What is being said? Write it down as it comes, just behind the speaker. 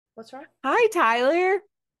What's wrong? Hi, Tyler.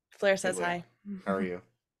 Flair says Leah. hi. How are you?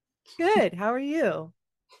 Good. How are you?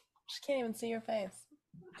 Just can't even see your face.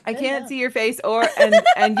 I Bend can't down. see your face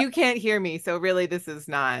and you can't hear me. So really this is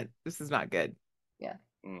not good. Yeah.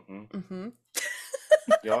 Mm-hmm. Mm-hmm.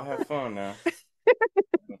 Y'all have fun now.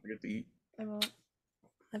 Don't forget to eat. I won't.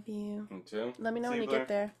 Love you. Me too. Let me know See when you, you Blair. get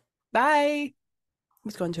there. Bye.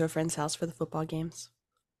 He's going to a friend's house for the football games.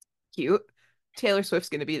 Cute. Taylor Swift's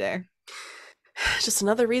gonna be there. Just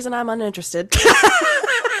another reason I'm uninterested.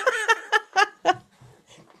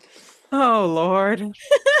 Oh Lord.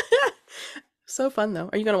 So fun though.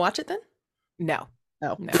 Are you gonna watch it then? No.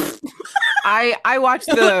 No. No. I watched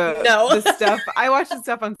the No. the stuff. I watched the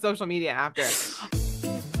stuff on social media after.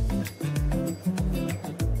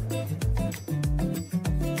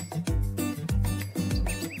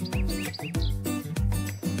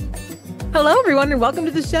 Hello everyone and welcome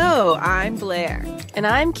to the show. I'm Blair. And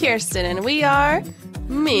I'm Kirsten, and we are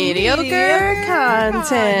mediocre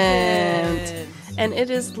content. And it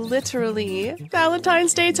is literally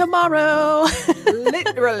Valentine's Day tomorrow.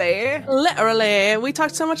 Literally. Literally. We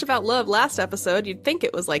talked so much about love last episode. You'd think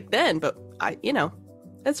it was like then, but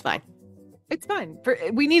it's fine. It's fine.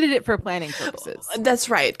 We needed it for planning purposes. That's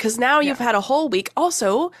right, because now you've had a whole week.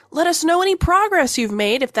 Also, let us know any progress you've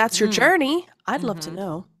made if that's your journey. I'd love to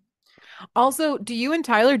know. Also, do you and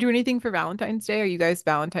Tyler do anything for Valentine's Day? Are you guys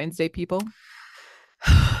Valentine's Day people?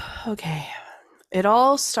 Okay. It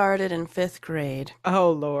all started in 5th grade.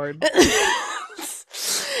 Oh, Lord.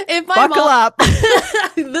 If my Buckle up.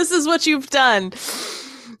 This is what you've done.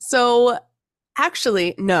 So,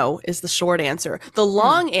 actually, no is the short answer. The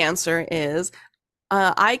long answer is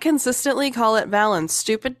I consistently call it Valen's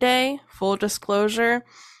Stupid Day, full disclosure.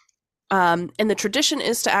 And the tradition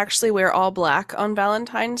is to actually wear all black on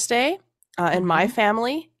Valentine's Day in my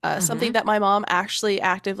family. Something that my mom actually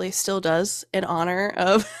actively still does in honor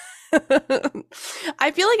of.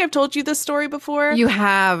 I feel like I've told you this story before. You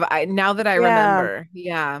have. Now that I remember.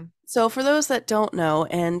 Yeah. So for those that don't know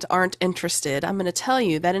and aren't interested, I'm going to tell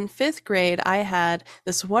you that in 5th grade, I had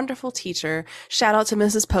this wonderful teacher. Shout out to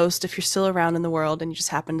Mrs. Post if you're still around in the world and you just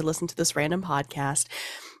happen to listen to this random podcast.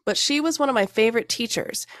 But she was one of my favorite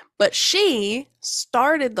teachers. But she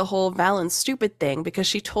started the whole Valen's Stupid thing because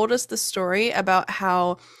she told us the story about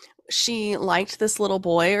how she liked this little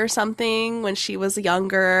boy or something when she was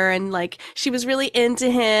younger, and like she was really into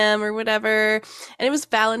him or whatever, and it was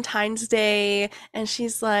Valentine's Day, and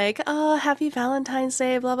she's like, oh, happy Valentine's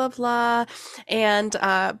Day, blah blah blah. And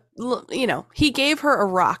he gave her a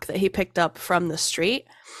rock that he picked up from the street,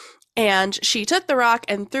 and she took the rock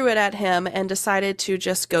and threw it at him and decided to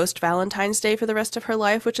just ghost Valentine's Day for the rest of her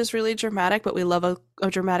life, which is really dramatic, but we love a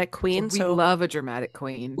dramatic queen. We love a dramatic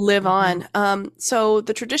queen. Live on. So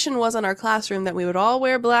the tradition was in our classroom that we would all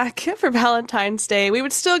wear black for Valentine's Day. We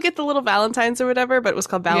would still get the little Valentines or whatever, but it was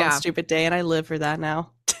called Valen's Stupid Day, and I live for that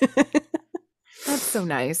now. That's so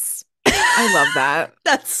nice. I love that.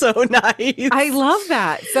 That's so nice. I love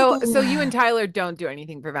that. So you and Tyler don't do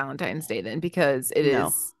anything for Valentine's Day then, because it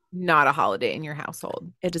is not a holiday in your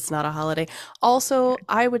household. It is not a holiday. Also,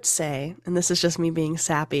 I would say, and this is just me being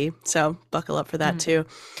sappy, so buckle up for that too.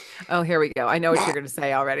 Oh, here we go. I know what you're going to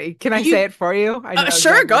say already. Can I say it for you? I know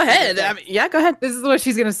sure, go ahead. Go ahead. This is what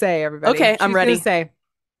she's going to say, everybody. Okay, I'm ready. Say,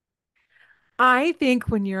 I think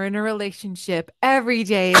when you're in a relationship, every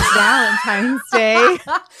day is Valentine's Day.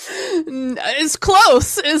 It's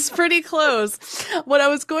close. It's pretty close. What I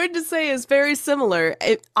was going to say is very similar.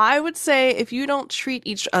 I would say if you don't treat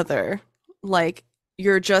each other like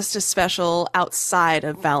you're just as special outside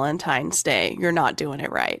of Valentine's Day, you're not doing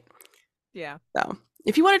it right. Yeah. So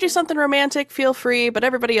if you want to do something romantic, feel free, but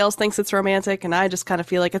everybody else thinks it's romantic, and I just kind of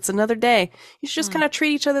feel like it's another day. You should just kind of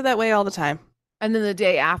treat each other that way all the time. And then the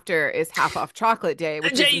day after is half off chocolate day,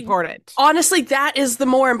 which is important. Honestly, that is the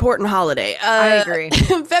more important holiday. I agree.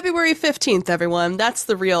 February 15th, everyone. That's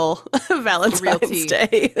the real Valentine's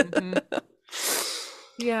Day.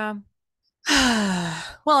 Yeah.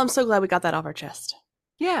 Well, I'm so glad we got that off our chest.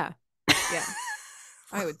 Yeah. Yeah.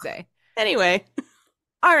 I would say. Anyway.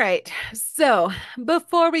 All right. So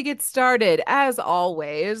before we get started, as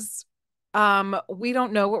always, we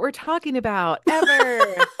don't know what we're talking about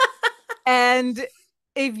ever. And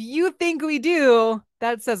if you think we do,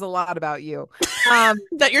 that says a lot about you.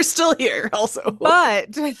 That you're still here also.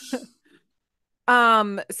 But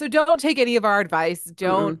so don't take any of our advice.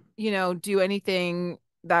 Don't, do anything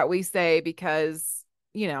that we say because,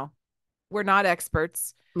 we're not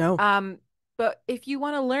experts. No. But if you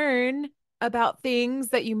want to learn about things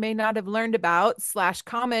that you may not have learned about /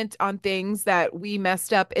 comment on things that we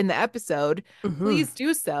messed up in the episode, please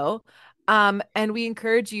do so. And we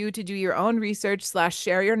encourage you to do your own research slash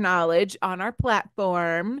share your knowledge on our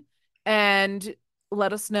platform and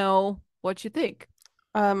let us know what you think.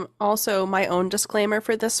 Also, my own disclaimer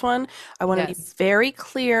for this one, I want to be Yes. very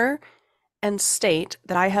clear and state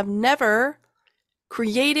that I have never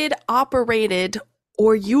created, operated,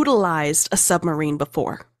 or utilized a submarine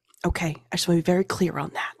before. Okay, I just want to be very clear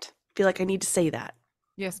on that. I feel like I need to say that.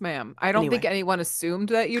 Yes, ma'am. I don't think Anyway, anyone assumed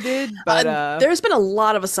that you did, but there's been a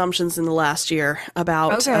lot of assumptions in the last year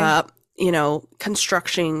about, okay.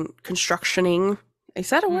 constructioning. Is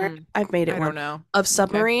that a word? Hmm. I've made it I don't one know. of Okay.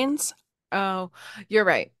 submarines. Oh, you're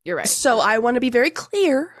right. You're right. So I want to be very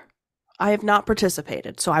clear. I have not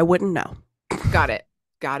participated, so I wouldn't know. Got it.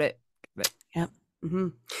 Got it. Got it. Yep. hmm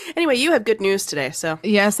Anyway, you have good news today, so.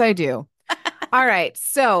 Yes, I do. All right.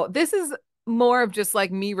 So this is more of just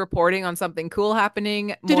like me reporting on something cool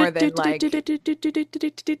happening more than like,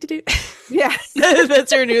 yeah.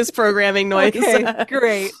 That's your news programming noise. Okay,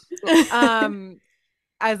 great. Um,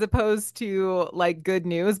 as opposed to like good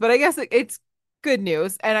news, but I guess it's good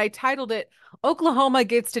news. And I titled it Oklahoma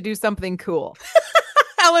Gets to Do Something Cool.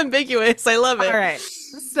 How ambiguous. I love All it. right.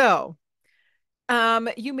 So,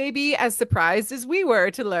 you may be as surprised as we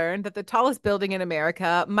were to learn that the tallest building in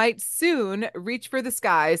America might soon reach for the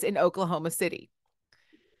skies in Oklahoma City.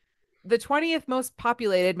 The 20th most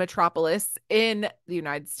populated metropolis in the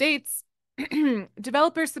United States,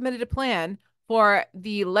 developers submitted a plan for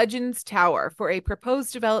the Legends Tower for a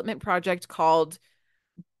proposed development project called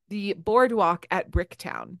the Boardwalk at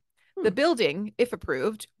Bricktown. The Hmm. building, if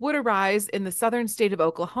approved, would arise in the southern state of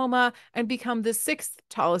Oklahoma and become the sixth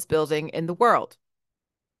tallest building in the world.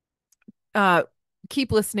 Uh,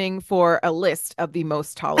 keep listening for a list of the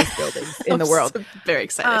most tallest buildings in I'm the world. very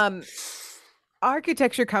excited. Um,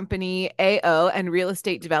 architecture company AO and real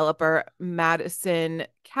estate developer Madison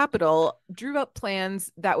Capital drew up plans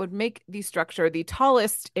that would make the structure the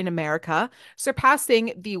tallest in America,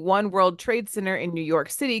 surpassing the One World Trade Center in New York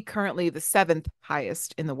City, currently the seventh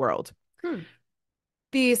highest in the world. Hmm.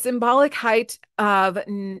 The symbolic height of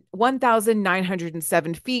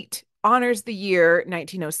 1,907 feet honors the year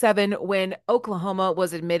 1907 when Oklahoma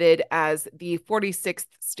was admitted as the 46th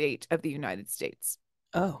state of the United States.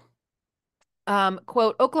 Oh.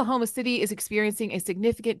 Quote, Oklahoma City is experiencing a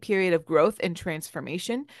significant period of growth and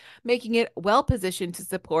transformation, making it well positioned to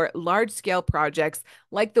support large scale projects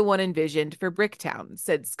like the one envisioned for Bricktown,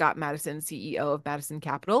 said Scott Madison, CEO of Madison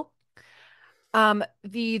Capital.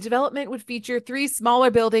 The development would feature three smaller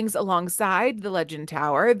buildings alongside the Legend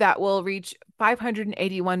Tower that will reach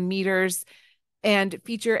 581 meters and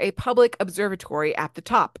feature a public observatory at the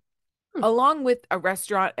top, along with a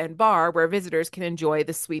restaurant and bar where visitors can enjoy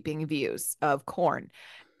the sweeping views of corn.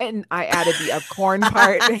 And I added the of corn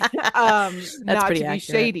part, That's not pretty to be accurate.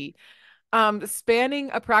 shady. Spanning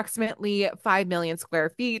approximately 5 million square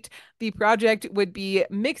feet, the project would be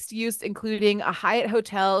mixed use, including a Hyatt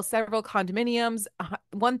hotel, several condominiums,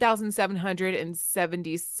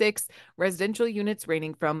 1,776 residential units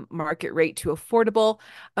ranging from market rate to affordable,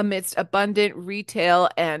 amidst abundant retail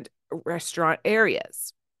and restaurant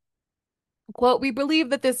areas. Quote, we believe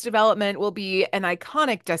that this development will be an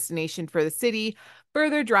iconic destination for the city,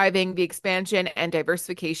 further driving the expansion and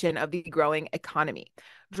diversification of the growing economy,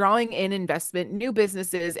 drawing in investment, new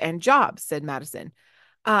businesses, and jobs, said Madison.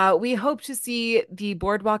 We hope to see the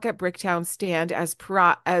boardwalk at Bricktown stand as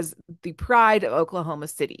the pride of Oklahoma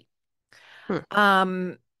City.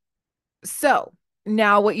 Hmm. So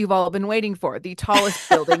now what you've all been waiting for, the tallest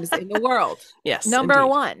buildings in the world. Yes, Number indeed.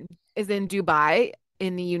 one is in Dubai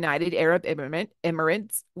in the United Arab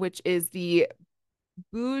Emirates, which is the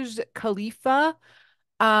Burj Khalifa,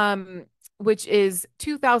 which is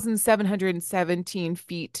 2,717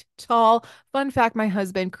 feet tall. Fun fact, my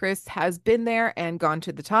husband Chris has been there and gone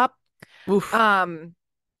to the top. Oof.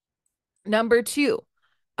 Number two,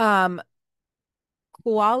 um,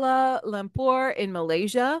 Kuala Lumpur in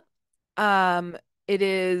Malaysia. It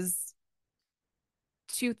is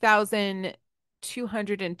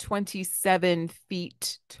 2,227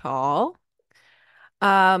 feet tall.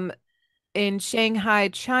 In Shanghai,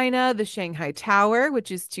 China, the Shanghai Tower,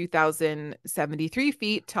 which is 2,073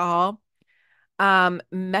 feet tall.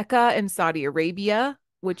 Mecca in Saudi Arabia,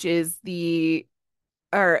 which is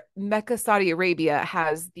or Mecca, Saudi Arabia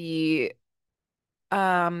has I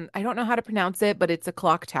don't know how to pronounce it, but it's a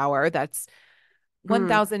clock tower that's Hmm.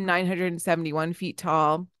 1,971 feet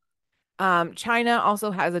tall. China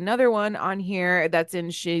also has another one on here that's in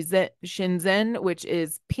Shenzhen, which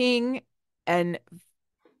is and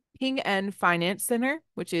Ping En Finance Center,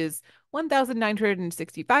 which is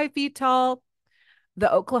 1,965 feet tall.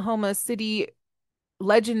 The Oklahoma City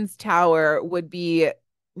Legends Tower would be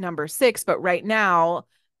number 6, but right now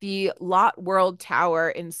the Lot World Tower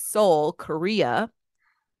in Seoul, Korea,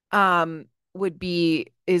 would be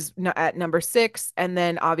is at number 6, and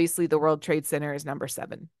then obviously the World Trade Center is number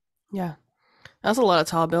 7. Yeah. That's a lot of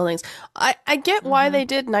tall buildings. I get why Mm-hmm. they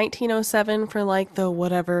did 1907 for like the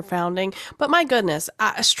whatever founding, but my goodness,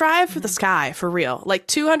 strive for the Mm-hmm. sky for real. Like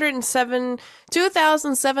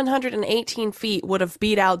 2,718 feet would have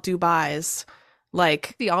beat out Dubai's.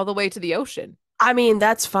 Like, See all the way to the ocean. I mean,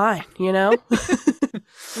 that's fine, you know?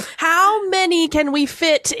 How many can we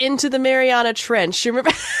fit into the Mariana Trench? You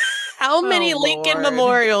remember? How many Oh, Lincoln Lord.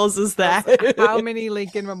 Memorials is that? How many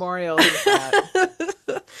Lincoln Memorials is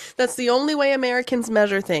that? That's the only way Americans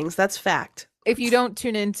measure things. That's fact. If you don't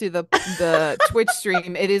tune into the Twitch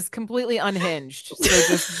stream, it is completely unhinged. So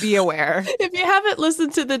just be aware. If you haven't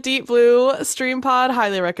listened to the Deep Blue stream pod,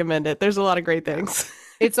 highly recommend it. There's a lot of great things.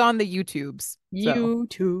 It's on the YouTubes. So.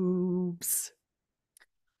 YouTubes.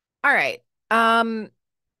 All right.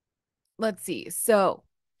 Let's see. So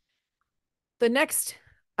the next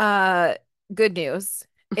good news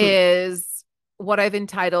is what I've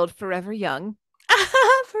entitled Forever Young.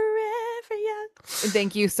 Forever young.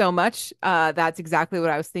 Thank you so much. That's exactly what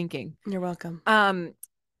I was thinking. You're welcome.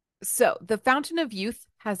 So the Fountain of Youth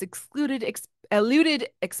has eluded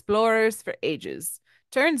explorers for ages.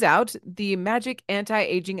 Turns out the magic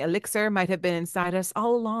anti-aging elixir might have been inside us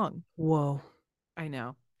all along. Whoa. I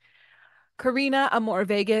know. Karina Amor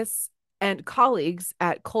Vegas and colleagues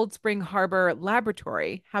at Cold Spring Harbor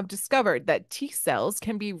Laboratory have discovered that T cells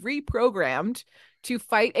can be reprogrammed to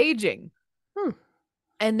fight aging.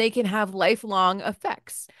 And they can have lifelong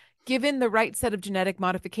effects. Given the right set of genetic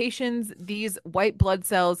modifications, these white blood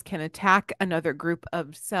cells can attack another group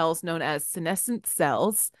of cells known as senescent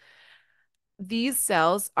cells. These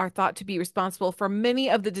cells are thought to be responsible for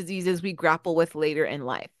many of the diseases we grapple with later in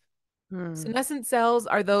life. Senescent cells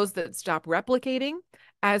are those that stop replicating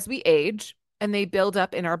as we age, and they build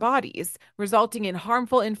up in our bodies, resulting in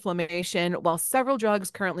harmful inflammation. While several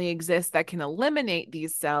drugs currently exist that can eliminate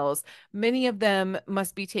these cells, many of them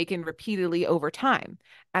must be taken repeatedly over time.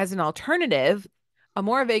 As an alternative,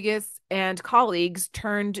 Amor Vegas and colleagues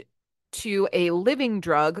turned to a living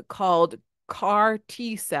drug called CAR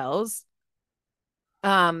T cells.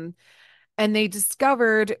 And they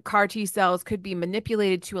discovered CAR T cells could be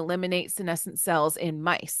manipulated to eliminate senescent cells in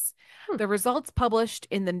mice. The results published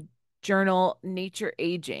in the journal Nature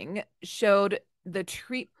Aging showed the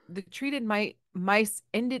treated mice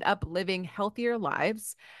ended up living healthier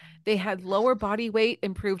lives. They had lower body weight,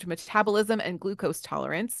 improved metabolism and glucose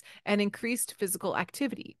tolerance, and increased physical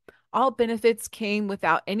activity. All benefits came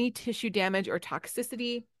without any tissue damage or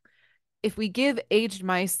toxicity. If we give it to aged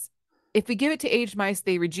mice,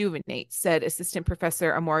 they rejuvenate, said Assistant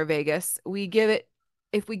Professor Amor Vegas. If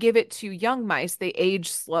we give it to young mice, they age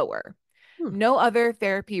slower. No other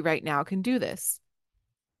therapy right now can do this.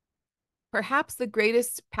 Perhaps the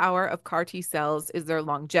greatest power of CAR T cells is their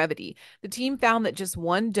longevity. The team found that just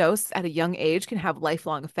one dose at a young age can have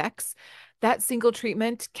lifelong effects. That single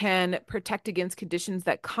treatment can protect against conditions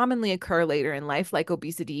that commonly occur later in life, like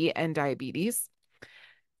obesity and diabetes.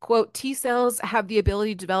 Quote, T cells have the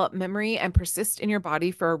ability to develop memory and persist in your body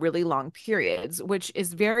for really long periods, which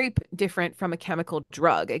is very different from a chemical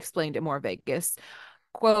drug, explained Amor Vegas.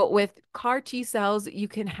 Quote, with CAR T cells, you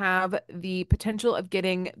can have the potential of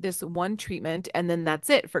getting this one treatment, and then that's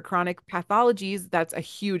it. For chronic pathologies, that's a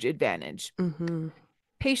huge advantage.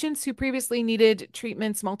 Patients who previously needed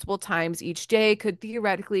treatments multiple times each day could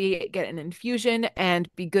theoretically get an infusion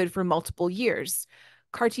and be good for multiple years.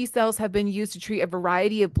 CAR T cells have been used to treat a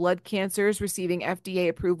variety of blood cancers, receiving FDA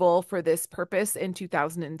approval for this purpose in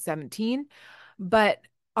 2017. But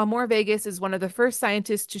Amor Vegas is one of the first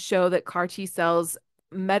scientists to show that CAR T cells'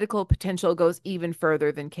 medical potential goes even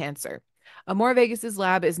further than cancer. Amor Vegas's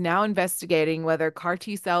lab is now investigating whether CAR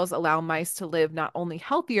T cells allow mice to live not only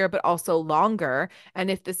healthier, but also longer.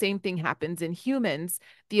 And if the same thing happens in humans,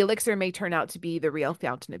 the elixir may turn out to be the real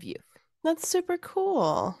fountain of youth. That's super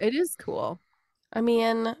cool. It is cool. I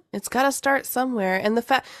mean, it's got to start somewhere. And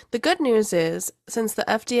the good news is, since the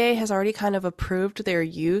FDA has already kind of approved their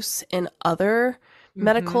use in other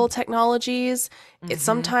medical technologies, it's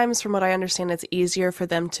sometimes, from what I understand, it's easier for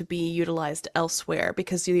them to be utilized elsewhere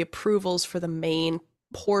because the approvals for the main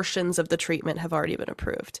portions of the treatment have already been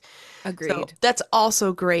approved. Agreed. So that's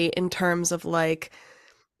also great in terms of like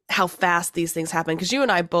how fast these things happen, because you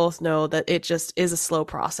and I both know that it just is a slow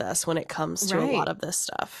process when it comes to a lot of this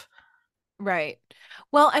stuff. Right.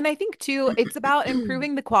 Well, and I think too, it's about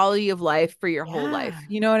improving the quality of life for your whole life.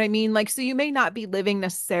 You know what I mean? Like, so you may not be living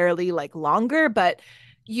necessarily like longer, but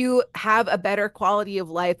you have a better quality of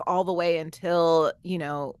life all the way until, you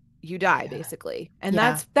die, Yeah. basically. And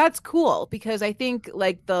Yeah. that's cool, because I think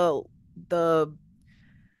like the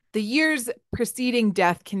years preceding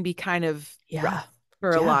death can be kind of Yeah. rough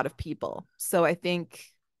for a Yeah. lot of people. So I think,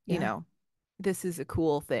 Yeah. this is a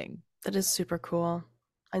cool thing. That is super cool.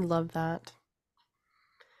 I love that.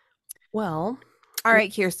 Well, All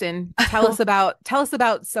right, Kirsten, tell us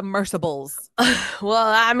about submersibles.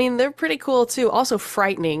 well, I mean, they're pretty cool too. Also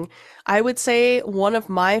frightening. I would say one of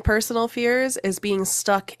my personal fears is being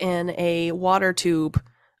stuck in a water tube,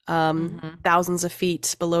 Mm-hmm. thousands of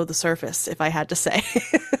feet below the surface, if I had to say.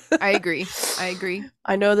 I agree. I agree.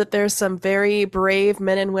 I know that there's some very brave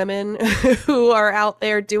men and women who are out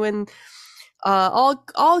there doing all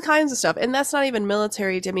kinds of stuff, and that's not even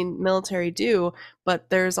military. I mean, military do, but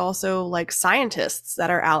there's also like scientists that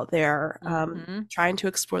are out there Mm-hmm. trying to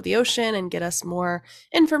explore the ocean and get us more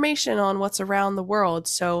information on what's around the world.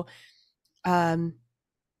 So, um,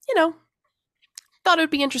 you know, thought it would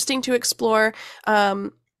be interesting to explore.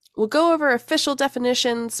 We'll go over official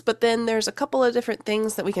definitions, but then there's a couple of different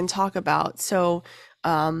things that we can talk about. So,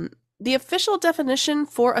 the official definition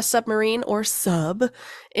for a submarine or sub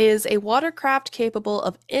is a watercraft capable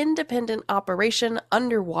of independent operation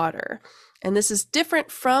underwater. And this is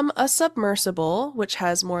different from a submersible, which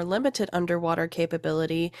has more limited underwater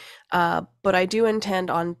capability, but I do intend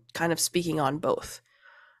on kind of speaking on both.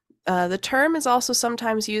 The term is also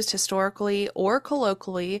sometimes used historically or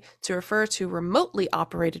colloquially to refer to remotely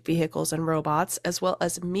operated vehicles and robots, as well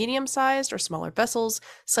as medium sized or smaller vessels,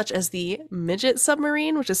 such as the midget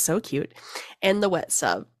submarine, which is so cute, and the wet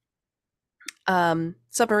sub.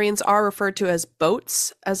 Submarines are referred to as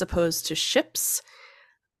boats as opposed to ships.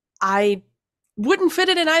 I wouldn't fit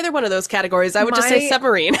it in either one of those categories. I would just say My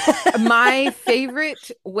submarine. my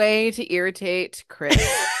favorite way to irritate Chris is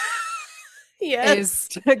Yes.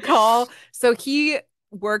 to call. So he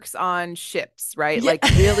works on ships, right? Yeah. Like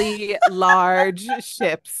really large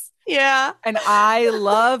ships. Yeah. And I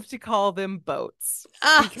love to call them boats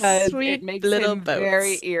Ah, because it sweet makes little him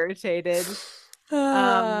very boats. irritated.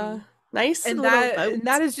 Ah, Um, nice and little that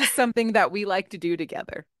boat. is just something that we like to do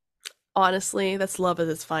together. Honestly, that's love at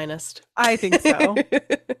its finest. I think so.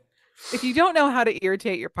 If you don't know how to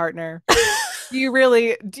irritate your partner, do you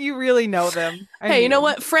really know them? I Hey, you know mean,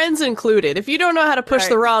 what? Friends included. If you don't know how to push right,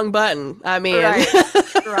 the wrong button, I mean, right,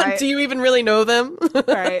 right, do you even really know them?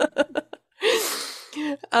 right.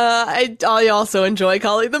 I also enjoy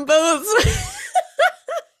calling them boats.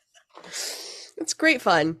 It's great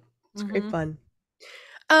fun. It's great Hmm. fun.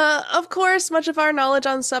 Of course, much of our knowledge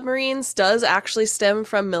on submarines does actually stem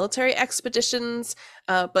from military expeditions.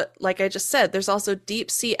 But like I just said, there's also deep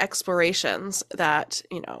sea explorations that,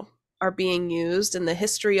 are being used, and the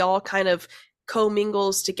history all kind of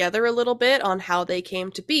commingles together a little bit on how they came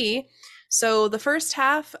to be. So, the first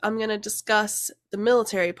half, I'm going to discuss the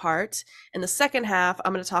military part, and the second half,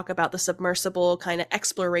 I'm going to talk about the submersible kind of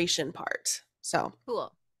exploration part. So,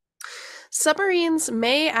 Cool. submarines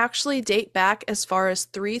may actually date back as far as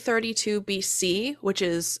 332 BC, which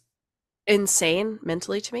is insane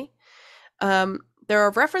mentally to me. There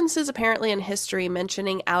are references apparently in history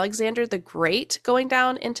mentioning Alexander the Great going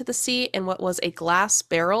down into the sea in what was a glass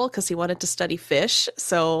barrel because he wanted to study fish.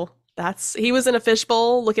 So he was in a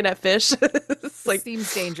fishbowl looking at fish. It's like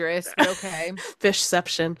Seems dangerous, but okay.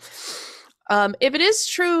 fishception. If it is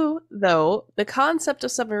true, though, the concept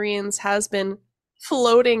of submarines has been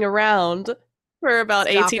floating around for about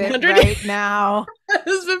Stop it 1800 right now.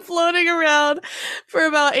 has been floating around for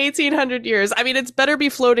about 1800 years. I mean, it's better be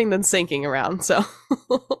floating than sinking around, so.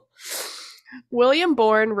 William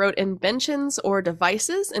Bourne wrote Inventions or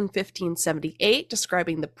Devices in 1578,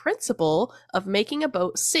 describing the principle of making a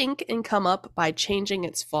boat sink and come up by changing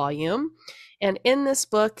its volume. And in this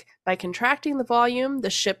book, by contracting the volume, the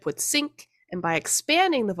ship would sink, and by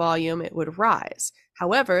expanding the volume, it would rise.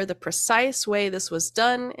 However, the precise way this was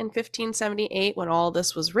done in 1578, when all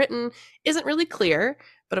this was written, isn't really clear.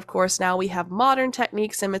 But of course, now we have modern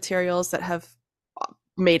techniques and materials that have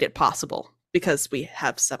made it possible because we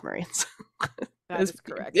have submarines. That is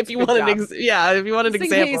correct. If you Good want job. if you want an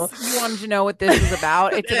Just in example. case you wanted to know what this is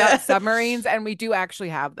about, it's about submarines, and we do actually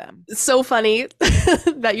have them. It's so funny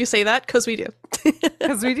that you say that because we do.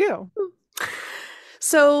 Because we do.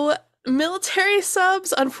 So military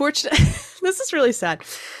subs, unfortunately, this is really sad.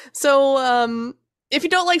 So if you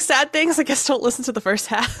don't like sad things, I guess don't listen to the first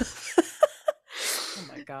half. Oh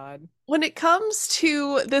my God. When it comes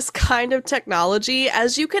to this kind of technology,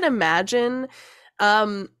 as you can imagine,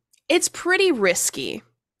 it's pretty risky.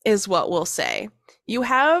 is what we'll say. You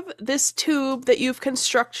have this tube that you've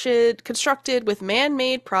constructed with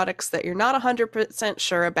man-made products that you're not 100%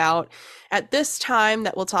 sure about. At this time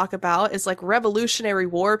that we'll talk about is like Revolutionary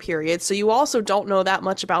War period, so you also don't know that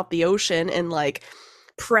much about the ocean and like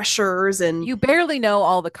pressures and You barely know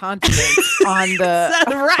all the continents on the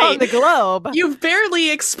right. on the globe. You've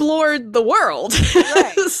barely explored the world.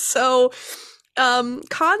 Right. So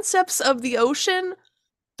concepts of the ocean,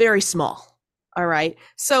 very small. All right.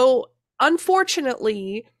 So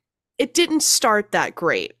unfortunately, it didn't start that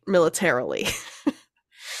great militarily.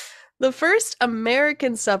 The first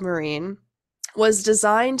American submarine was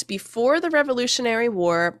designed before the Revolutionary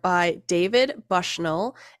War by David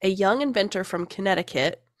Bushnell, a young inventor from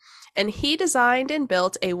Connecticut, and he designed and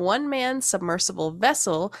built a one-man submersible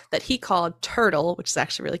vessel that he called Turtle, which is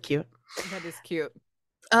actually really cute. That is cute.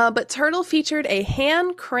 But Turtle featured a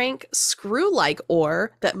hand crank screw-like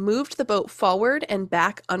oar that moved the boat forward and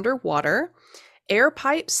back underwater, air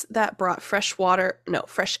pipes that brought fresh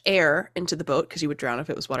air into the boat, because you would drown if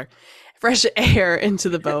it was water. Fresh air into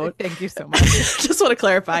the boat. Thank you so much. Just want to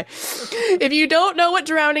clarify. If you don't know what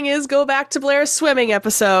drowning is, go back to Blair's swimming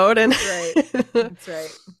episode. And That's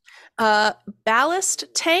right. Ballast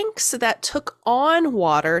tanks that took on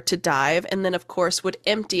water to dive and then, of course, would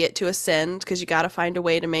empty it to ascend, because you got to find a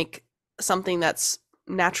way to make something that's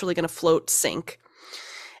naturally going to float sink.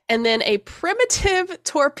 And then a primitive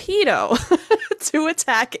torpedo to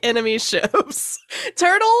attack enemy ships.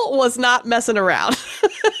 Turtle was not messing around.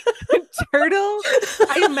 Turtle,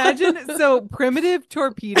 I imagine. So primitive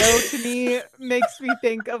torpedo to me makes me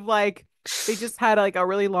think of like they just had like a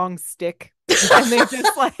really long stick and they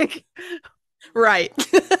just like right.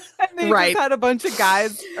 And they right. just had a bunch of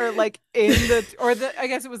guys or like I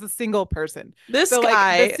guess it was a single person. This so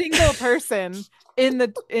guy, like the single person in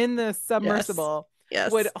the submersible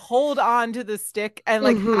yes. would hold on to the stick and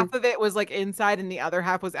like half of it was like inside and the other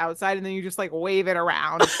half was outside, and then you just like wave it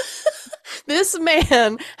around. This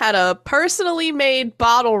man had a personally made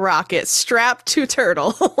bottle rocket strapped to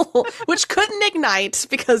Turtle, which couldn't ignite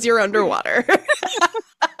because you're underwater.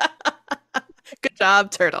 Good job,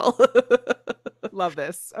 Turtle. Love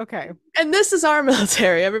this. Okay. And this is our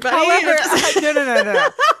military, everybody. However, no.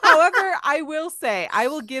 However, I will say, I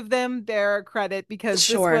will give them their credit because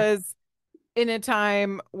this was in a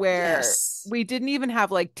time where we didn't even have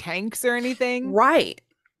like tanks or anything. Right.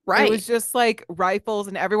 Right. It was just like rifles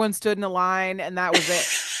and everyone stood in a line and that was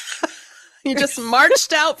it. You just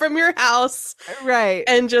marched out from your house. Right.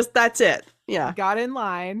 And just, that's it. Yeah. Got in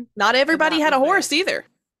line. Not everybody had a horse either,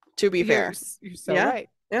 to be fair. You're so right.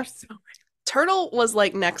 Yeah. You're so right. Turtle was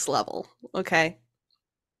like next level. Okay.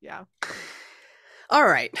 Yeah. All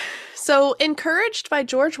right. So, encouraged by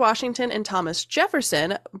George Washington and Thomas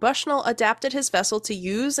Jefferson, Bushnell adapted his vessel to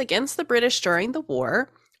use against the British during the war,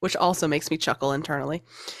 which also makes me chuckle internally.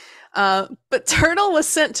 But Turtle was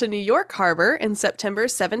sent to New York Harbor in September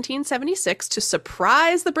 1776 to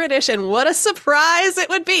surprise the British, and what a surprise it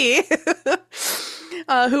would be,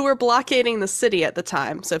 who were blockading the city at the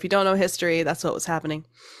time. So if you don't know history, that's what was happening.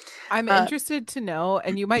 I'm interested to know,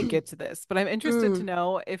 and you might get to this, but I'm interested to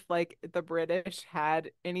know if like the British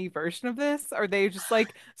had any version of this, or they just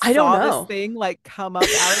like I don't know. This thing like come up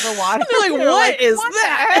out of the water. They're like, what is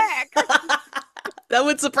that? That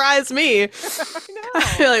would surprise me.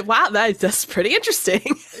 I know. Like, wow, that's pretty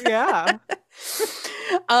interesting. Yeah.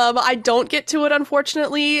 I don't get to it,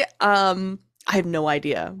 unfortunately. I have no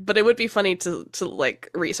idea, but it would be funny to like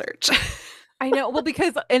research. I know. Well,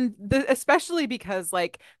 because especially because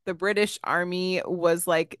like the British Army was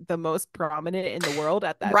like the most prominent in the world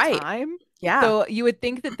at that time. Yeah. So you would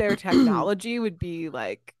think that their technology would be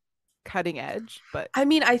like cutting edge, but I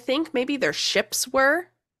mean, I think maybe their ships were,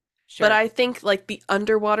 but I think like the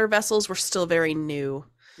underwater vessels were still very new.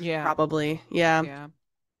 Yeah. Probably. Yeah.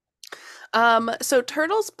 So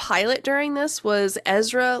Turtle's pilot during this was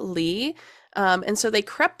Ezra Lee. And so they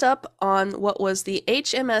crept up on what was the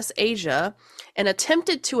HMS Asia and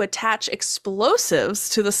attempted to attach explosives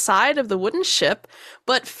to the side of the wooden ship,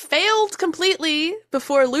 but failed completely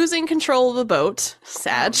before losing control of the boat.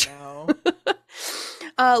 Sad. Oh,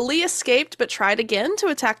 no. Lee escaped, but tried again to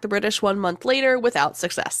attack the British 1 month later without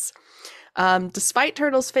success. Despite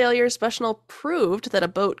Turtle's failures, Bushnell proved that a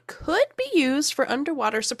boat could be used for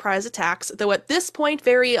underwater surprise attacks, though at this point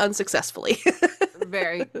very unsuccessfully.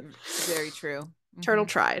 Very, very true. Turtle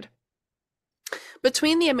tried.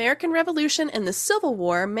 Between the American Revolution and the Civil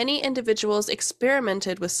War, many individuals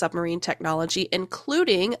experimented with submarine technology,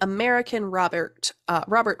 including American Robert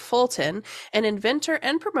Fulton, an inventor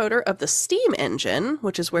and promoter of the steam engine,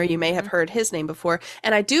 which is where you may have heard his name before.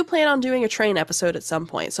 And I do plan on doing a train episode at some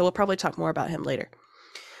point, so we'll probably talk more about him later.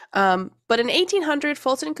 But in 1800,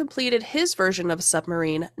 Fulton completed his version of a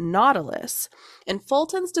submarine, Nautilus. And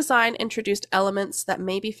Fulton's design introduced elements that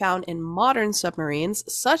may be found in modern submarines,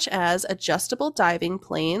 such as adjustable diving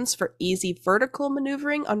planes for easy vertical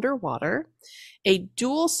maneuvering underwater, a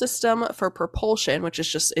dual system for propulsion, which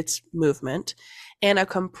is just its movement, and a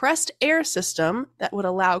compressed air system that would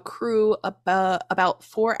allow crew about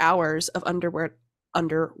 4 hours of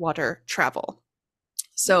underwater travel.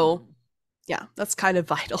 So, yeah, that's kind of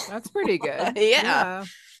vital. That's pretty good. Yeah,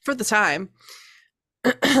 for the time.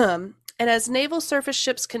 And as naval surface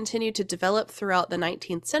ships continued to develop throughout the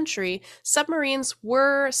 19th century, submarines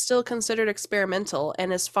were still considered experimental.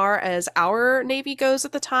 And as far as our Navy goes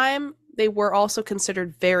at the time, they were also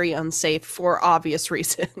considered very unsafe for obvious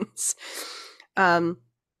reasons.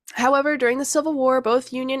 However, during the Civil War,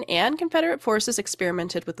 both Union and Confederate forces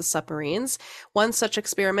experimented with the submarines. One such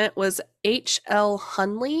experiment was H.L.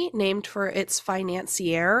 Hunley, named for its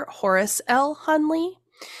financier, Horace L. Hunley.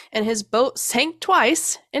 And his boat sank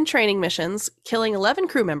twice in training missions, killing 11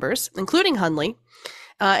 crew members, including Hunley.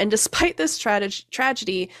 And despite this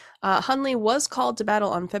tragedy, Hunley was called to battle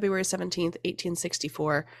on February 17th,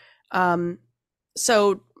 1864.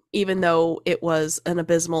 So even though it was an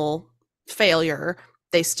abysmal failure,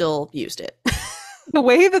 they still used it. The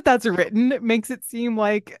way that that's written makes it seem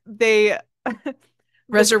like they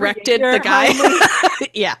resurrected the guy.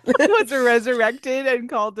 Yeah. Was resurrected and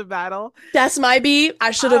called to battle. That's my beat.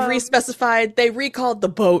 I should have respecified they recalled the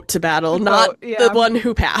boat to battle, not the one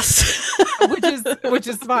who passed. which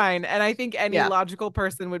is fine. And I think any logical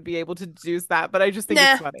person would be able to deduce that, but I just think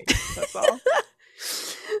it's funny. That's all.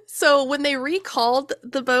 So when they recalled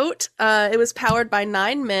the boat, it was powered by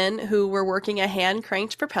 9 men who were working a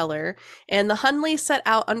hand-cranked propeller, and the Hunley set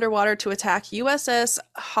out underwater to attack USS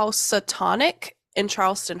Housatonic in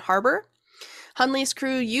Charleston Harbor. Hunley's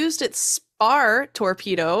crew used its spar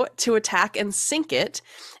torpedo to attack and sink it,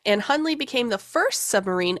 and Hunley became the first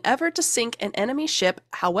submarine ever to sink an enemy ship.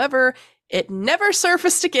 However, it never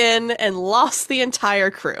surfaced again and lost the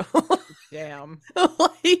entire crew. Damn.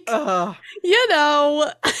 Like, you know,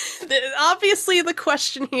 obviously the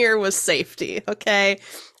question here was safety, okay?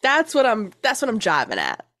 That's what I'm jiving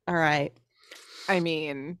at. All right. I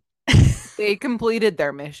mean, they completed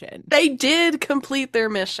their mission. They did complete their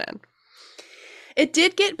mission. It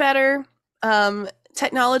did get better.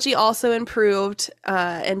 Technology also improved,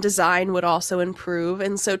 and design would also improve.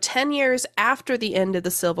 And so 10 years after the end of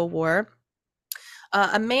the Civil War,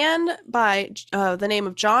 a man by the name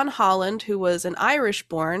of John Holland, who was an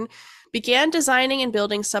Irish-born, began designing and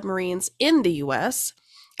building submarines in the U.S.,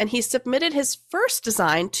 and he submitted his first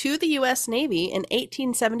design to the U.S. Navy in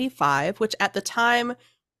 1875, which at the time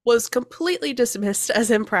was completely dismissed as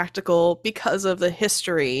impractical because of the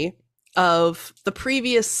history of the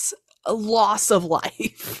previous loss of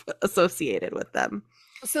life associated with them.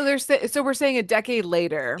 So we're saying a decade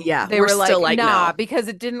later, they were like, nah, no. because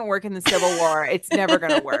it didn't work in the Civil War. It's never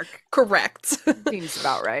going to work. Correct. Seems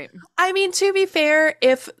about right. I mean, to be fair,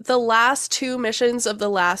 if the last 2 missions of the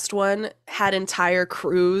last one had entire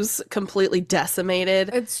crews completely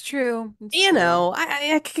decimated, it's true. You know,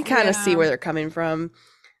 I can kind of see where they're coming from.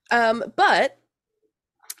 But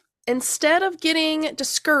instead of getting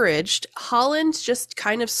discouraged, Holland just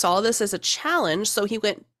kind of saw this as a challenge, so he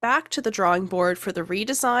went back to the drawing board for the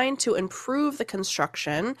redesign to improve the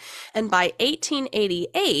construction. And by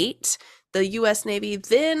 1888, the U.S. Navy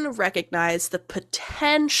then recognized the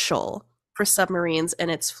potential for submarines in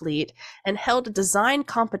its fleet and held a design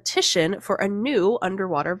competition for a new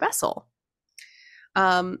underwater vessel.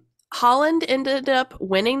 Holland ended up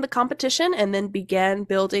winning the competition and then began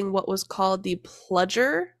building what was called the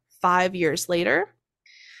Plunger 5 years later.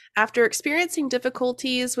 After experiencing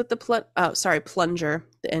difficulties with the Plunger,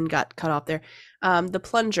 the end got cut off there, the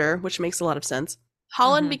Plunger, which makes a lot of sense,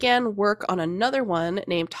 Holland began work on another one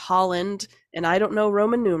named Holland, and I don't know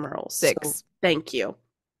Roman numerals. 6. So thank you.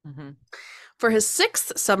 For his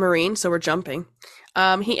 6th submarine, so we're jumping,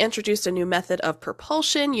 he introduced a new method of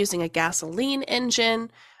propulsion using a gasoline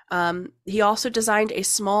engine. He also designed a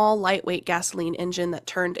small, lightweight gasoline engine that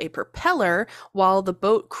turned a propeller while the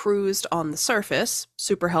boat cruised on the surface.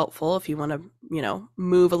 Super helpful if you want to,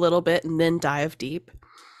 move a little bit and then dive deep.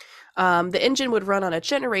 The engine would run on a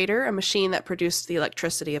generator, a machine that produced the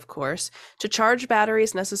electricity, of course, to charge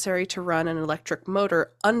batteries necessary to run an electric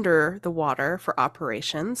motor under the water for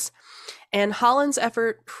operations. And Holland's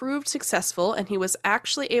effort proved successful, and he was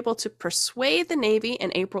actually able to persuade the Navy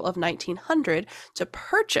in April of 1900 to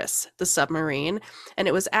purchase the submarine, and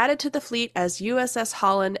it was added to the fleet as USS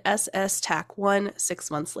Holland SS TAC 1 6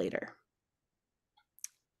 months later.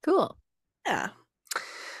 Cool. Yeah.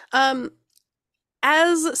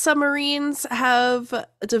 as submarines have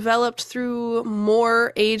developed through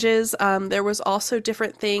more ages, there was also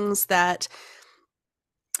different things that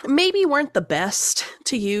maybe weren't the best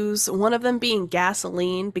to use. One of them being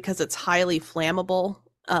gasoline because it's highly flammable.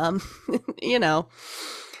 Um, you know,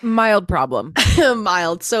 Mild problem.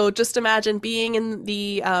 mild. So just imagine being in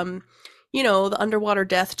the underwater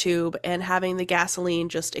death tube and having the gasoline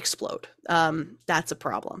just explode. That's a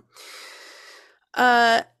problem.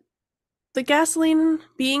 Uh, the gasoline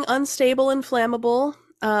being unstable and flammable,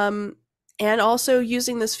 and also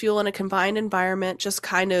using this fuel in a confined environment just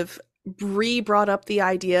kind of brought up the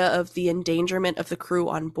idea of the endangerment of the crew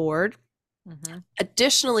on board. Mm-hmm.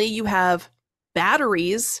 Additionally, you have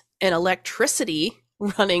batteries and electricity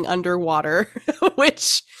running underwater,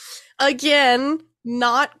 which, again,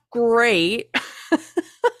 not great.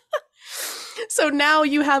 So now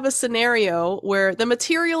you have a scenario where the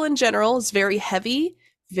material in general is very heavy,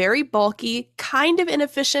 very bulky, kind of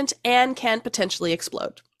inefficient, and can potentially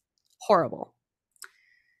explode. Horrible.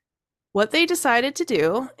 What they decided to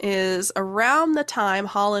do is around the time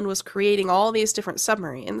Holland was creating all these different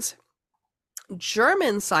submarines,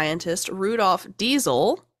 German scientist Rudolf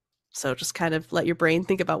Diesel, so just kind of let your brain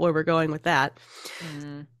think about where we're going with that,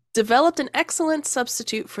 developed an excellent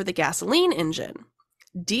substitute for the gasoline engine.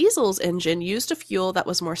 Diesel's engine used a fuel that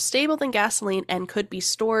was more stable than gasoline and could be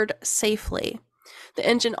stored safely. The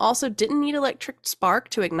engine also didn't need electric spark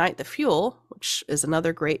to ignite the fuel, which is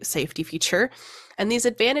another great safety feature. And these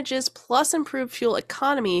advantages, plus improved fuel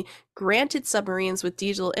economy, granted submarines with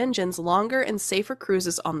diesel engines longer and safer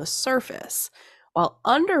cruises on the surface. While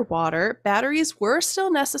underwater, batteries were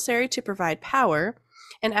still necessary to provide power,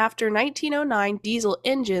 and after 1909, diesel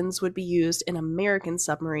engines would be used in American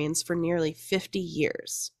submarines for nearly 50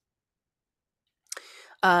 years.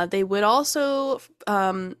 They would also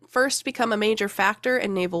first become a major factor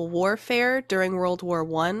in naval warfare during World War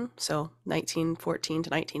I, so 1914 to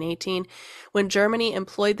 1918, when Germany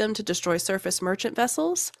employed them to destroy surface merchant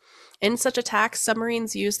vessels. In such attacks,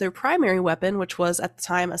 submarines used their primary weapon, which was at the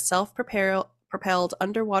time a self-propelled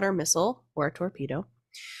underwater missile, or a torpedo.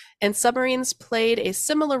 And submarines played a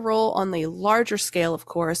similar role on the larger scale, of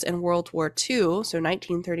course, in World War II, so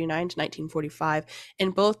 1939 to 1945,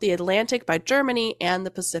 in both the Atlantic by Germany and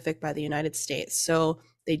the Pacific by the United States. So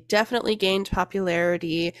they definitely gained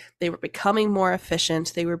popularity. They were becoming more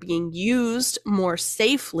efficient. They were being used more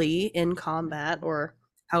safely in combat, or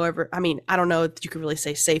however, I mean, I don't know if you could really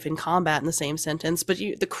say safe in combat in the same sentence, but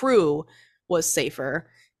the crew was safer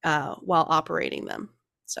while operating them.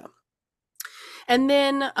 So. And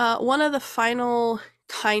then one of the final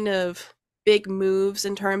kind of big moves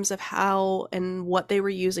in terms of how and what they were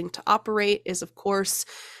using to operate is, of course,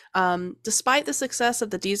 despite the success of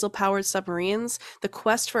the diesel-powered submarines, the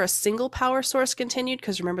quest for a single power source continued,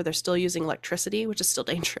 because remember, they're still using electricity, which is still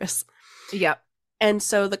dangerous. Yep. And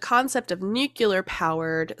so the concept of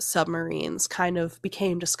nuclear-powered submarines kind of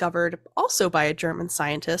became discovered also by German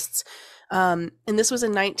scientists. And this was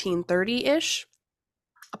in 1930-ish.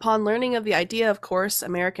 Upon learning of the idea, of course,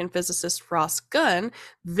 American physicist Ross Gunn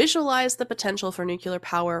visualized the potential for nuclear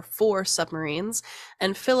power for submarines,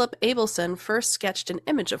 and Philip Abelson first sketched an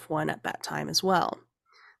image of one at that time as well.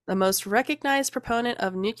 The most recognized proponent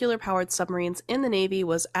of nuclear-powered submarines in the Navy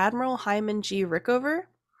was Admiral Hyman G. Rickover,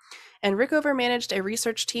 and Rickover managed a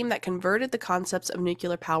research team that converted the concepts of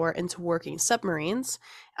nuclear power into working submarines.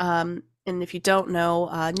 And if you don't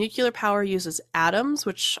know, nuclear power uses atoms,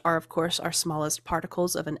 which are, of course, our smallest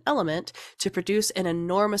particles of an element, to produce an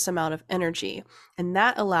enormous amount of energy. And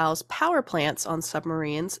that allows power plants on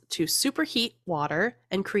submarines to superheat water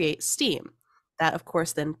and create steam. That, of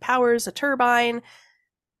course, then powers a turbine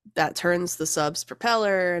that turns the sub's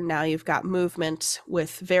propeller, and now you've got movement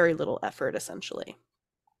with very little effort, essentially.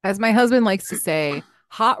 As my husband likes to say,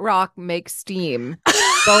 hot rock makes steam.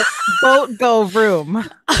 Boat go vroom.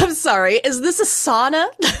 I'm sorry. Is this a sauna?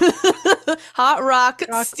 Hot rock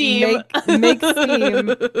steam. Make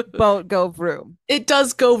steam. Boat go vroom. It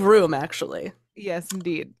does go vroom, actually. Yes,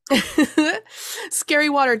 indeed. Scary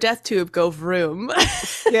water death tube go vroom.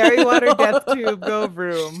 Scary water death tube go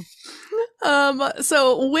vroom.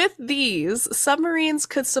 So with these, submarines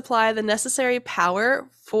could supply the necessary power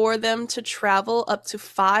for them to travel up to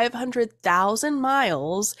 500,000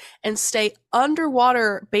 miles and stay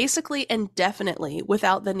underwater basically indefinitely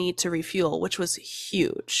without the need to refuel, which was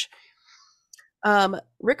huge.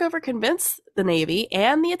 Rickover convinced the Navy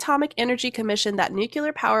and the Atomic Energy Commission that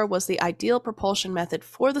nuclear power was the ideal propulsion method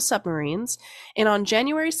for the submarines. And on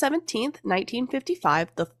January 17th,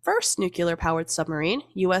 1955, the first nuclear powered submarine,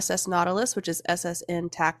 USS Nautilus, which is SSN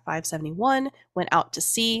TAC 571, went out to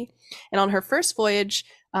sea. And on her first voyage,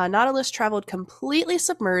 Nautilus traveled completely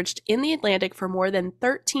submerged in the Atlantic for more than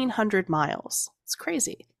 1,300 miles. It's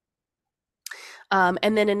crazy. And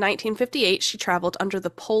then in 1958, she traveled under the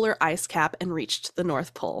polar ice cap and reached the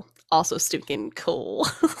North Pole. Also stinking cool.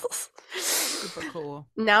 Super cool.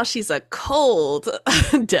 Now she's a cold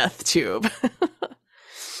death tube.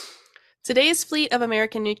 Today's fleet of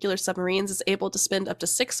American nuclear submarines is able to spend up to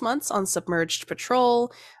 6 months on submerged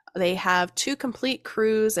patrol. They have 2 complete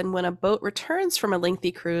crews, and when a boat returns from a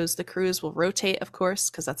lengthy cruise, the crews will rotate, of course,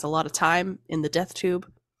 because that's a lot of time in the death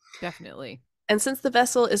tube. Definitely. And since the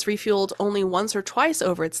vessel is refueled only once or twice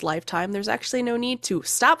over its lifetime, there's actually no need to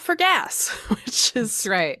stop for gas, which is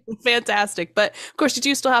right. Fantastic. But of course, you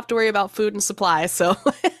do still have to worry about food and supply, so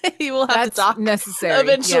you will have to dock necessary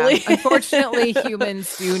eventually. Yeah. Unfortunately,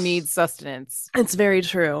 humans do need sustenance. It's very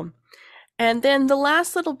true. And then the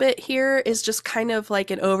last little bit here is just kind of like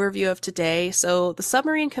an overview of today. So the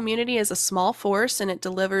submarine community is a small force and it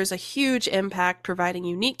delivers a huge impact, providing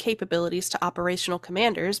unique capabilities to operational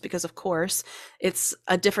commanders because, of course, it's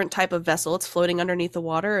a different type of vessel. It's floating underneath the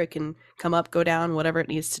water. It can come up, go down, whatever it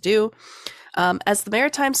needs to do. As the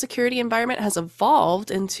maritime security environment has evolved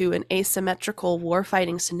into an asymmetrical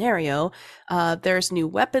warfighting scenario, there's new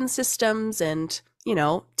weapon systems and,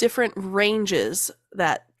 different ranges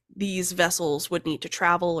that these vessels would need to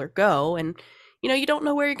travel or go, and you don't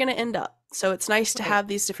know where you're going to end up, so it's nice to have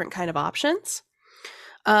these different kind of options.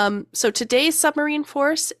 So today's submarine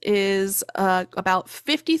force is about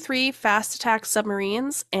 53 fast attack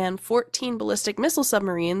submarines and 14 ballistic missile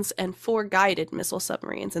submarines and 4 guided missile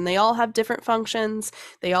submarines, and they all have different functions.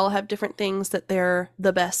 They all have different things that they're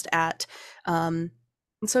the best at, and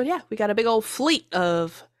so yeah, we got a big old fleet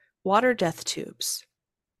of water death tubes.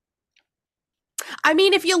 I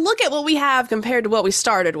mean, if you look at what we have compared to what we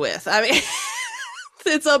started with, I mean,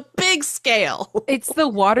 it's a big scale. It's the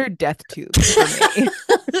water death tube for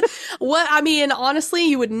me. Honestly,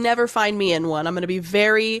 you would never find me in one. I'm going to be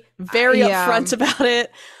very, very upfront about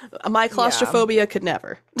it. My claustrophobia could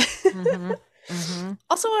never. Mm-hmm. Mm-hmm.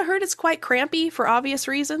 Also, I heard it's quite crampy for obvious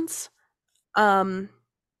reasons. Don't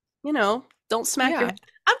smack your...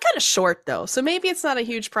 I'm kind of short, though, so maybe it's not a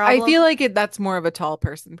huge problem. I feel like that's more of a tall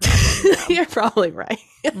person problem. You're probably right.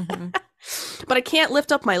 Mm-hmm. But I can't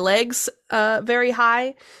lift up my legs very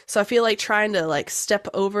high, so I feel like trying to step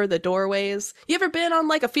over the doorways. You ever been on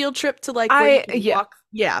a field trip to where you can walk?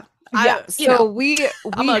 Yeah. We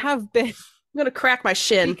have been. I'm gonna crack my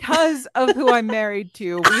shin because of who I'm married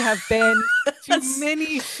to. We have been to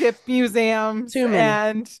many ship museums,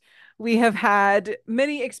 and we have had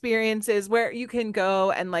many experiences where you can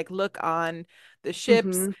go and look on the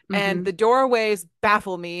ships, and the doorways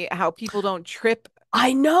baffle me. How people don't trip.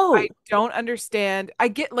 I know. I don't understand. I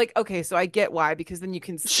get okay, so I get why, because then you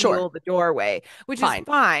can seal the doorway, which is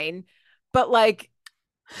fine, but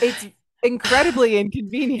it's incredibly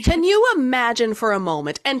inconvenient. Can you imagine for a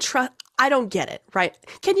moment, and I don't get it, right?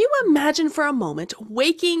 Can you imagine for a moment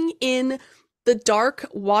waking in the dark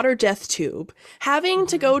water death tube, having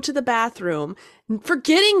to go to the bathroom,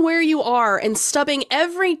 forgetting where you are and stubbing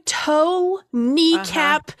every toe,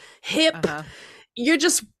 kneecap, hip. You're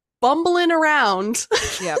just bumbling around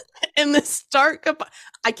in this dark...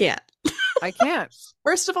 I can't.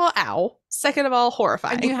 First of all, ow. Second of all,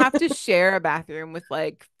 horrifying. And you have to share a bathroom with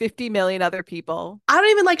 50 million other people. I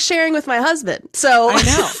don't even like sharing with my husband. So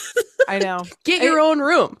I know. Get your own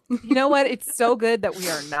room. You know what? It's so good that we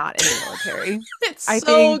are not in the military. I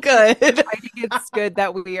think it's good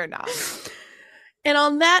that we are not. And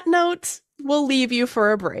on that note, we'll leave you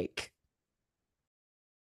for a break.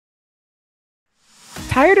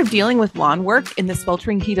 Tired of dealing with lawn work in the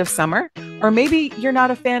sweltering heat of summer? Or maybe you're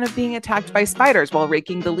not a fan of being attacked by spiders while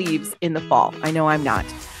raking the leaves in the fall. I know I'm not.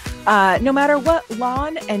 No matter what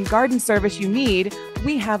lawn and garden service you need,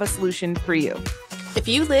 we have a solution for you. If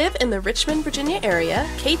you live in the Richmond, Virginia area,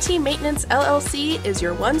 KT Maintenance LLC is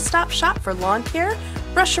your one-stop shop for lawn care,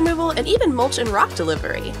 brush removal, and even mulch and rock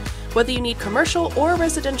delivery. Whether you need commercial or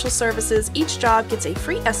residential services, each job gets a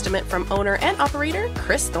free estimate from owner and operator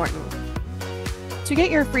Chris Thornton. To get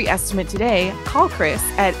your free estimate today, call Chris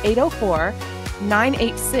at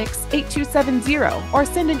 804-986-8270 or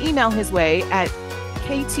send an email his way at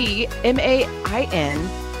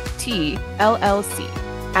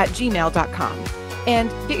ktmaintllc@gmail.com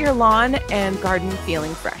and get your lawn and garden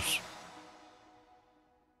feeling fresh.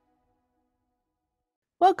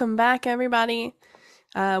 Welcome back, everybody.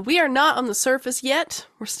 We are not on the surface yet.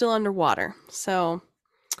 We're still underwater. So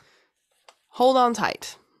hold on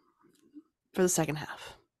tight for the second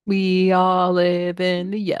half. We all live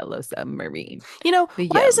in the yellow submarine. The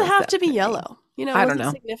Why does it yellow have to be submarine. yellow? I Was don't it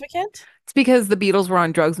know. significant? It's because the Beatles were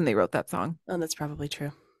on drugs when they wrote that song. Oh, that's probably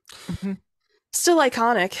true. Mhm. Still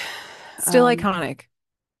iconic. Still iconic.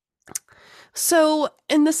 So,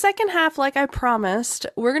 in the second half, like I promised,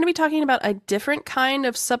 we're going to be talking about a different kind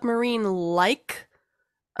of submarine like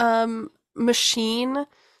machine.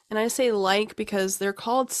 And I say like because they're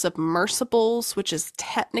called submersibles, which is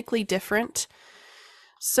technically different.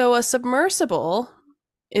 So, a submersible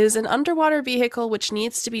is an underwater vehicle which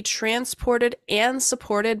needs to be transported and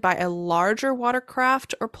supported by a larger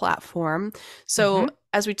watercraft or platform. So, Mhm.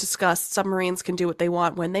 as we discussed, submarines can do what they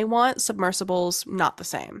want when they want, submersibles, not the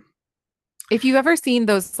same. If you've ever seen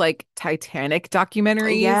those like Titanic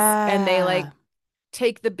documentaries and they like Yeah.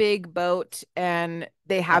 take the big boat and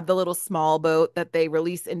they Yep. have the little small boat that they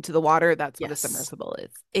release into the water, that's what a Yes. submersible is.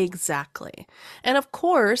 Exactly. And of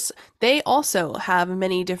course, they also have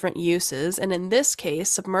many different uses. And in this case,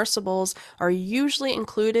 submersibles are usually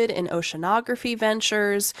included in oceanography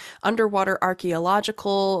ventures, underwater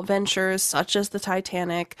archaeological ventures, such as the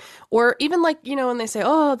Titanic, or even like, when they say,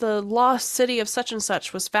 oh, the lost city of such and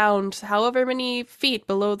such was found however many feet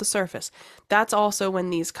below the surface. That's also when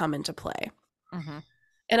these come into play. Mm-hmm.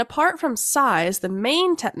 And apart from size, the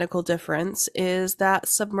main technical difference is that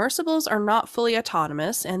submersibles are not fully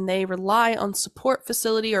autonomous and they rely on support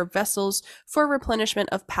facility or vessels for replenishment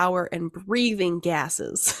of power and breathing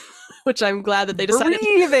gases, which I'm glad that they decided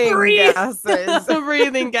breathing breathe. gases.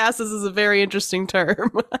 Breathing gases is a very interesting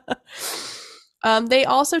term. They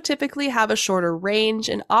also typically have a shorter range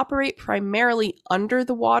and operate primarily under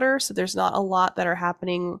the water, so there's not a lot that are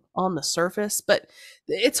happening on the surface, but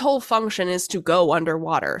its whole function is to go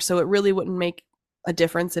underwater, so it really wouldn't make a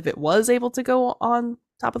difference if it was able to go on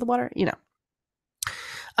top of the water.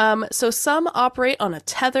 So some operate on a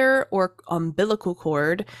tether or umbilical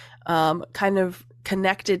cord, kind of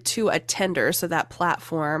connected to a tender, so that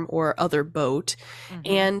platform or other boat. Mm-hmm.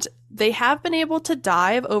 And they have been able to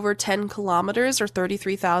dive over 10 kilometers or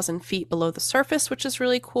 33,000 feet below the surface, which is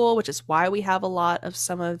really cool, which is why we have a lot of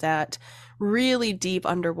some of that really deep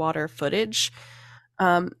underwater footage.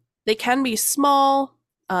 They can be small.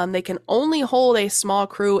 They can only hold a small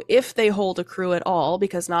crew if they hold a crew at all,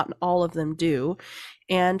 because not all of them do.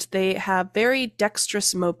 And they have very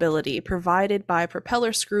dexterous mobility provided by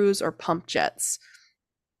propeller screws or pump jets.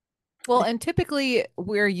 Well, and typically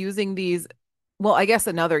we're using these. Well, I guess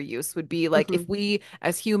another use would be like Mhm. if we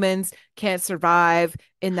as humans can't survive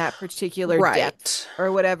in that particular depth Right.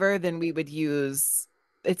 or whatever, then we would use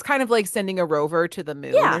it's kind of like sending a rover to the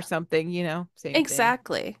moon or Yeah, something, same thing.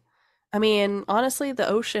 exactly. I mean, honestly, the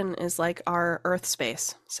ocean is like our Earth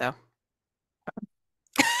space. So.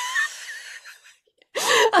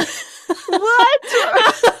 What?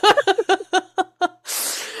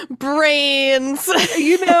 Brains.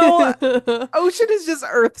 Ocean is just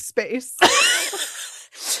Earth space.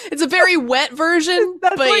 It's a very wet version,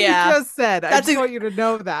 That's but what yeah. you just said. I That's just want you to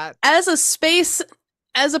know that. As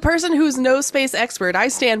a person who's no space expert, I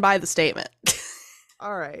stand by the statement.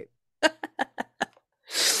 All right.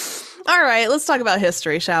 All right, let's talk about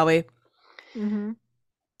history, shall we? Mm-hmm.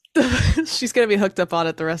 She's going to be hooked up on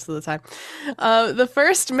it the rest of the time. The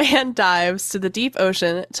first manned dives to the deep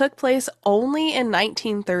ocean took place only in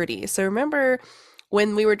 1930. So remember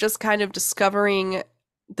when we were just kind of discovering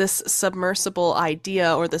this submersible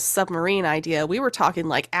idea or the submarine idea, we were talking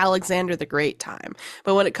like Alexander the Great time.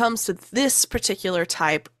 But when it comes to this particular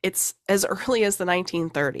type, it's as early as the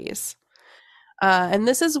 1930s. And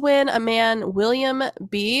this is when a man, William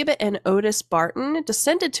Beebe and Otis Barton,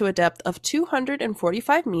 descended to a depth of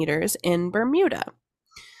 245 meters in Bermuda.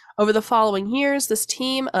 Over the following years, this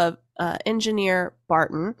team of engineer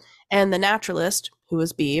Barton and the naturalist, who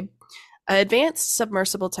was Beebe, advanced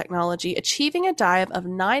submersible technology, achieving a dive of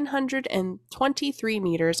 923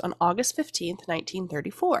 meters on August 15th,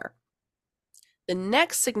 1934. The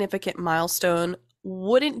next significant milestone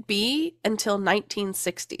wouldn't be until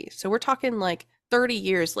 1960. So we're talking like 30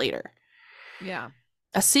 years later. Yeah.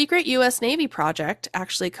 A secret US Navy project,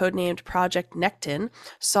 actually codenamed Project Necton,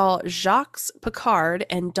 saw Jacques Piccard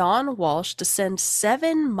and Don Walsh descend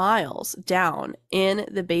 7 miles down in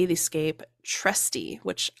the bathyscape Tresti,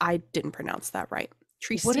 which I didn't pronounce that right.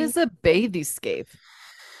 What Tresti? is a bathyscape?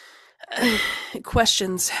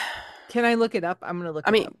 Questions. Can I look it up? I'm gonna look I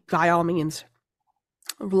it mean, up. by all means.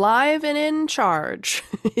 Live and in charge.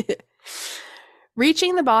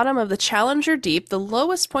 Reaching the bottom of the Challenger Deep, the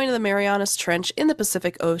lowest point of the Marianas Trench in the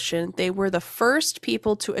Pacific Ocean, they were the first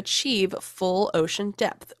people to achieve full ocean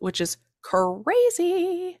depth, which is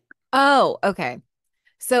crazy. Oh, okay.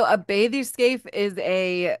 So a bathyscaphe is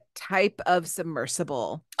a type of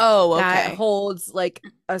submersible Oh, that okay. holds like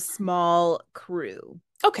a small crew.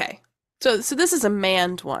 Okay. So this is a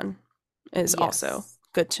manned one, is also Yes.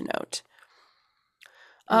 good to note.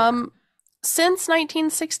 Yeah. Since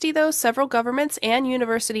 1960, though, several governments and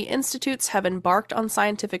university institutes have embarked on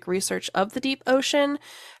scientific research of the deep ocean.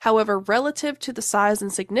 However, relative to the size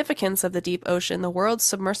and significance of the deep ocean, the world's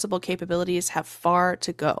submersible capabilities have far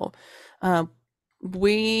to go. Um,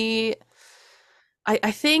 we, I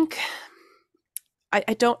think,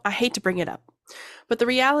 I hate to bring it up, but the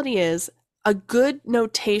reality is a good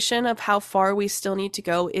notation of how far we still need to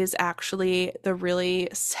go is actually the really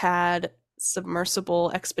sad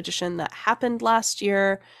submersible expedition that happened last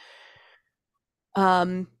year.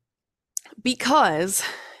 Because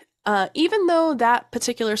even though that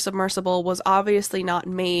particular submersible was obviously not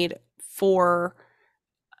made for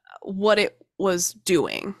what it was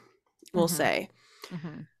doing, we'll Mm-hmm. say,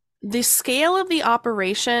 Mm-hmm. the scale of the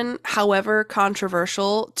operation, however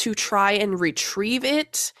controversial, to try and retrieve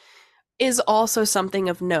it is also something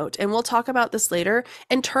of note. And we'll talk about this later.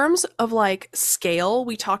 In terms of like scale,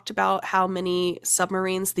 we talked about how many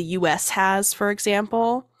submarines the US has, for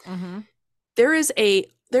example. Mm-hmm. There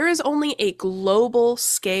is only a global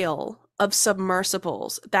scale of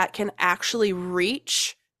submersibles that can actually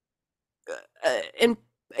reach in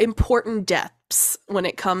important depths when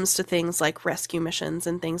it comes to things like rescue missions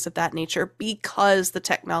and things of that nature because the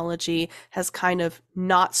technology has kind of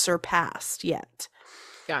not surpassed yet.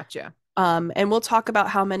 Gotcha. And we'll talk about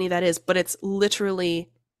how many that is, but it's literally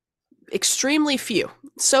extremely few.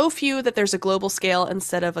 So few that there's a global scale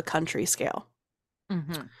instead of a country scale.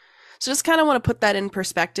 Mm-hmm. So just kind of want to put that in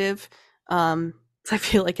perspective. I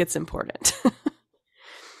feel like it's important.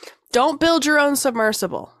 Don't build your own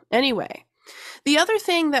submersible. Anyway, the other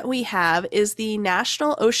thing that we have is the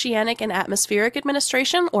National Oceanic and Atmospheric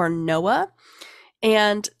Administration, or NOAA.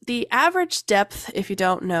 And the average depth, if you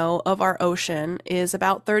don't know, of our ocean is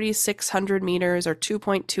about 3,600 meters or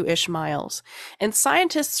 2.2-ish miles. And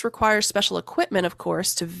scientists require special equipment, of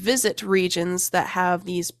course, to visit regions that have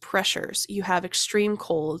these pressures. You have extreme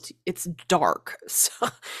cold, it's dark, so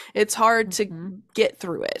it's hard to Mm-hmm. get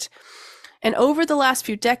through it. And over the last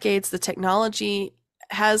few decades, the technology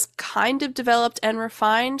has kind of developed and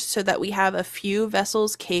refined so that we have a few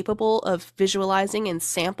vessels capable of visualizing and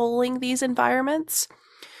sampling these environments.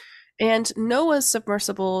 And NOAA's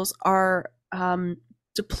submersibles are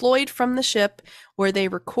deployed from the ship where they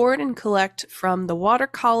record and collect from the water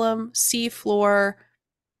column, sea floor,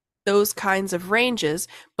 those kinds of ranges.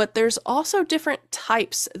 But there's also different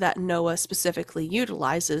types that NOAA specifically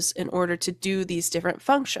utilizes in order to do these different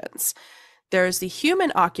functions. There's the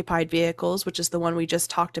human-occupied vehicles, which is the one we just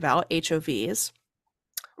talked about, HOVs,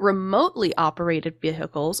 remotely operated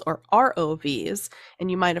vehicles, or ROVs,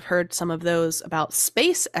 and you might have heard some of those about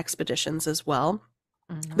space expeditions as well,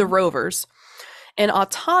 the Mm-hmm. rovers, and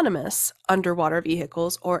autonomous underwater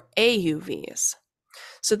vehicles, or AUVs.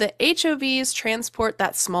 So the HOVs transport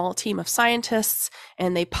that small team of scientists,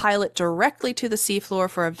 and they pilot directly to the seafloor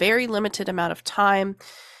for a very limited amount of time.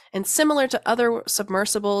 And similar to other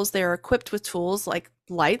submersibles, they are equipped with tools like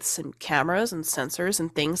lights and cameras and sensors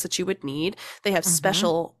and things that you would need. They have Mm-hmm.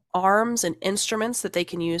 special arms and instruments that they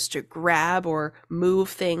can use to grab or move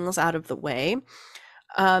things out of the way.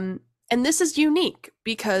 And this is unique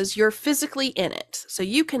because you're physically in it. So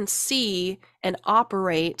you can see and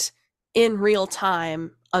operate in real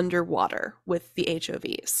time underwater with the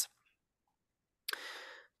HOVs.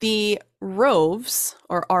 The ROVs,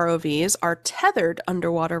 or ROVs, are tethered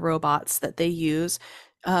underwater robots that they use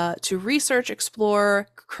to research, explore,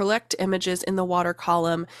 collect images in the water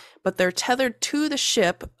column, but they're tethered to the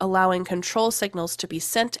ship, allowing control signals to be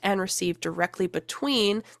sent and received directly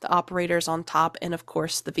between the operators on top and, of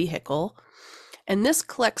course, the vehicle. And this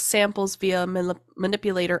collects samples via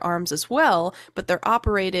manipulator arms as well, but they're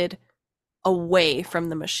operated away from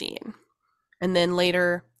the machine. And then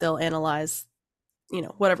later they'll analyze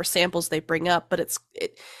whatever samples they bring up, but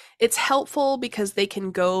it's helpful because they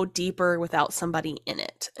can go deeper without somebody in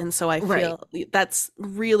it. And so I feel that's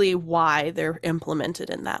really why they're implemented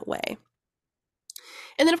in that way.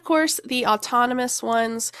 And then, of course, the autonomous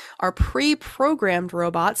ones are pre-programmed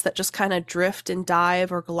robots that just kind of drift and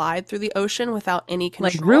dive or glide through the ocean without any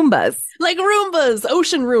control. Like Roombas. Like Roombas,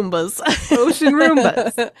 ocean Roombas. Ocean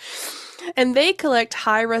Roombas. And they collect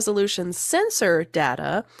high resolution sensor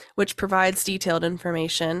data, which provides detailed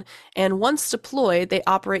information. And once deployed, they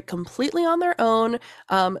operate completely on their own.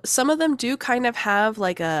 Some of them do kind of have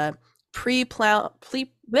like a pre-planned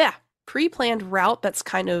route that's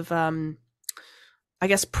kind of, I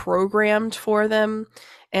guess, programmed for them.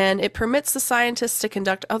 And it permits the scientists to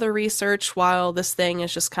conduct other research while this thing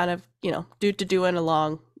is just kind of, doing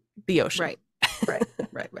along the ocean. Right.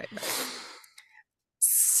 Right.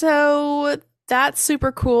 So that's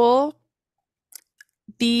super cool.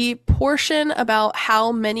 The portion about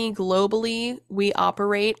how many globally we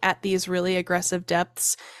operate at these really aggressive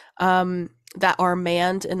depths that are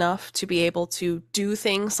manned enough to be able to do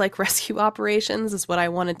things like rescue operations is what I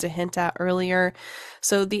wanted to hint at earlier.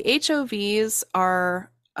 So the HOVs are,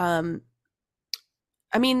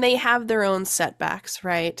 they have their own setbacks,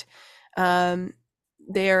 right?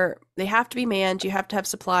 They have to be manned. You have to have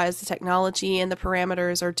supplies. The technology and the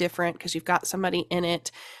parameters are different because you've got somebody in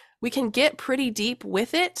it. We can get pretty deep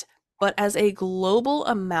with it, but as a global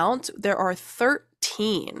amount, there are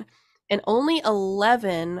 13, and only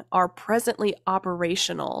 11 are presently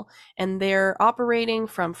operational, and they're operating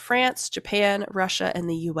from France, Japan, Russia, and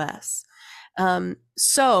the US.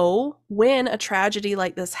 So when a tragedy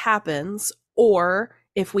like this happens, or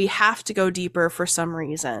if we have to go deeper for some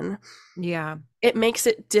reason, yeah, it makes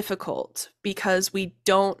it difficult because we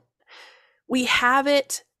have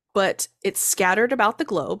it, but it's scattered about the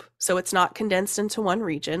globe. So it's not condensed into one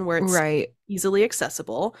region where it's easily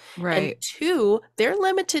accessible. Right. And two, they're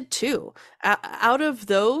limited too. Out of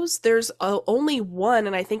those, there's only one,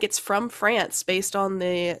 and I think it's from France based on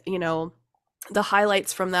the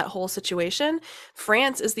highlights from that whole situation.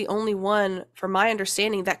 France is the only one, from my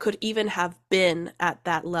understanding, that could even have been at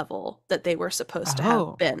that level that they were supposed to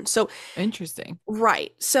have been. So interesting.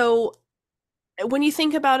 Right. So when you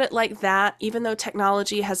think about it like that, even though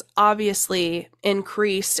technology has obviously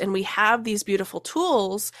increased and we have these beautiful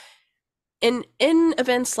tools, in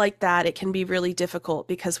events like that, it can be really difficult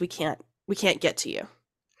because we can't get to you.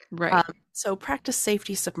 Right. So practice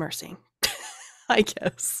safety submersing, I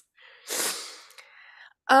guess.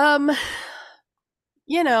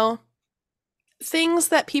 Things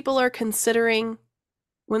that people are considering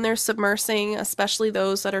when they're submersing, especially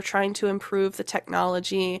those that are trying to improve the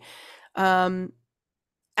technology.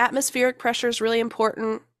 Atmospheric pressure is really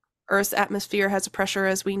important. Earth's atmosphere has a pressure,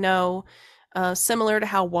 as we know, similar to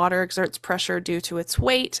how water exerts pressure due to its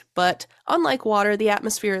weight. But unlike water, the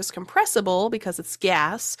atmosphere is compressible because it's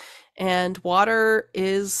gas, and water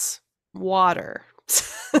is water.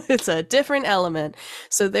 It's a different element.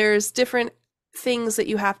 So there's different things that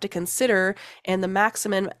you have to consider, and the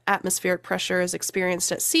maximum atmospheric pressure is experienced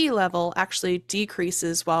at sea level actually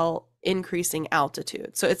decreases while increasing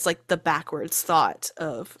altitude. So it's like the backwards thought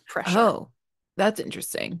of pressure. Oh, that's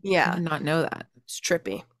interesting. Yeah. I did not know that. It's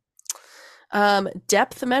trippy.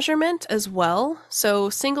 Depth measurement as well. So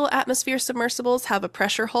single atmosphere submersibles have a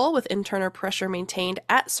pressure hull with internal pressure maintained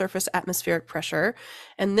at surface atmospheric pressure,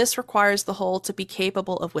 and this requires the hull to be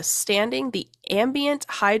capable of withstanding the ambient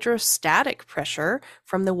hydrostatic pressure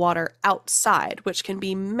from the water outside, which can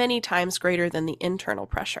be many times greater than the internal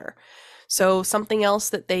pressure. So something else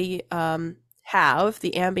that they have,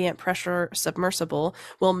 the ambient pressure submersible,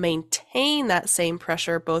 will maintain that same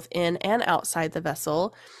pressure both in and outside the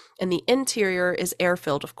vessel. And the interior is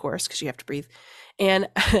air-filled, of course, because you have to breathe. And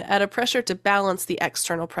at a pressure to balance the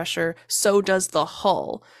external pressure, so does the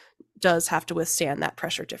hull, does have to withstand that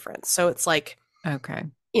pressure difference. So it's like, okay,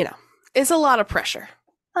 it's a lot of pressure.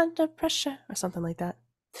 Under pressure, or something like that.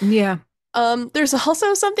 Yeah. There's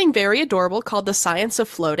also something very adorable called the science of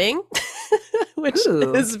floating, which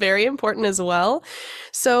is very important as well.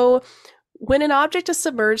 So when an object is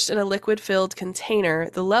submerged in a liquid-filled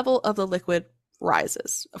container, the level of the liquid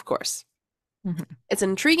rises, of course. Mm-hmm. It's an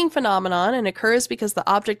intriguing phenomenon and occurs because the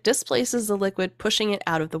object displaces the liquid, pushing it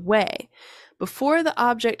out of the way. Before the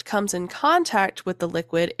object comes in contact with the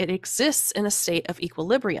liquid, it exists in a state of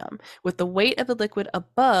equilibrium, with the weight of the liquid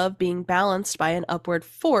above being balanced by an upward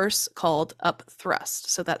force called upthrust.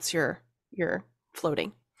 So that's your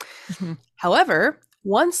floating. Mm-hmm. However,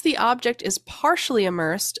 once the object is partially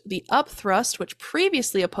immersed, the upthrust, which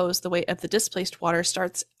previously opposed the weight of the displaced water,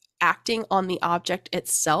 starts acting on the object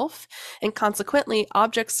itself, and consequently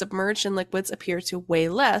objects submerged in liquids appear to weigh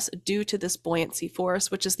less due to this buoyancy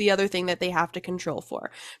force, which is the other thing that they have to control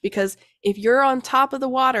for. Because if you're on top of the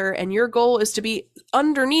water and your goal is to be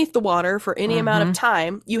underneath the water for any amount of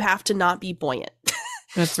time, you have to not be buoyant.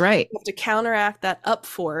 That's right. You have to counteract that up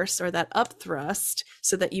force or that up thrust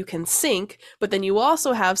so that you can sink, but then you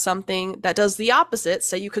also have something that does the opposite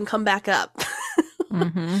so you can come back up.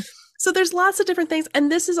 So there's lots of different things.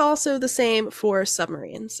 And this is also the same for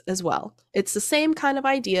submarines as well. It's the same kind of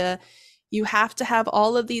idea. You have to have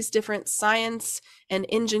all of these different science and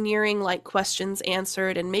engineering like questions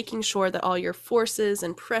answered and making sure that all your forces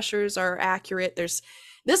and pressures are accurate.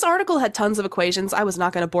 This article had tons of equations. I was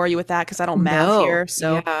not going to bore you with that because I don't math here.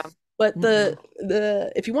 So, yeah. but the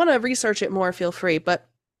if you want to research it more, feel free. But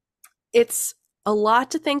it's a lot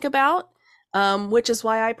to think about, which is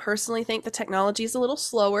why I personally think the technology is a little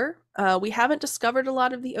slower. We haven't discovered a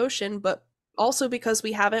lot of the ocean, but also because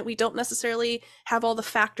we don't necessarily have all the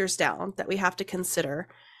factors down that we have to consider.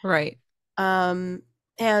 Right. And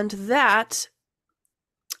that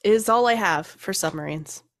is all I have for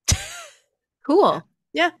submarines. Cool.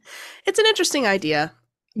 Yeah. It's an interesting idea.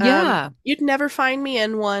 Yeah. You'd never find me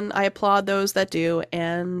in one. I applaud those that do.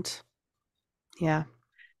 And yeah.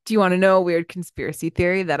 Do you want to know a weird conspiracy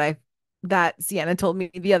theory that Sienna told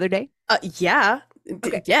me the other day? Yeah.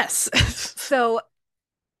 Okay. Yes. So,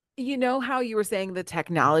 you know how you were saying the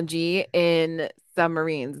technology in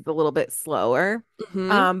submarines is a little bit slower,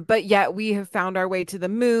 Mhm. but yet we have found our way to the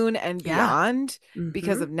moon and Yeah. beyond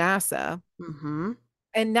because Mhm. of NASA. Mm-hmm.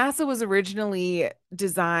 And NASA was originally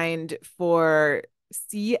designed for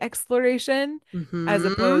sea exploration as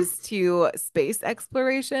opposed to space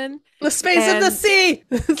exploration. The space of the And sea.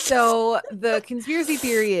 so the conspiracy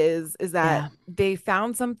theory is that Yeah. they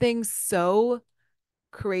found something so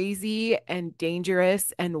crazy and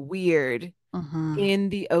dangerous and weird Mhm. in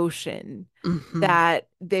the ocean Mhm. that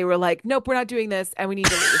they were like, nope, we're not doing this and we need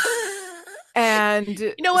to leave. And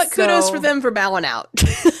you know what? Kudos for them for bowing out.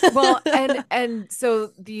 well, and so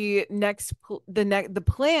the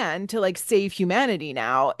plan to like save humanity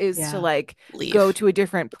now is to like Leave. go to a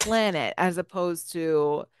different planet as opposed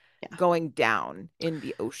to Yeah. going down in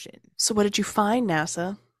the ocean. So what did you find,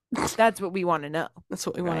 NASA? That's what we want to know. That's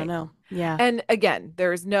what we want to Right. know. Yeah. And again,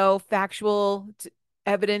 there is no factual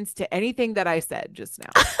evidence to anything that I said just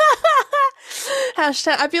now.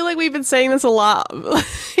 Hashtag, I feel like we've been saying this a lot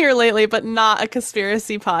here lately, but not a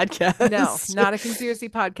conspiracy podcast. No, not a conspiracy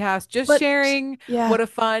podcast, just But, sharing yeah. what a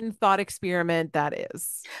fun thought experiment that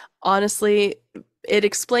is. Honestly, it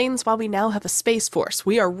explains why we now have a space force.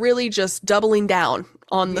 We are really just doubling down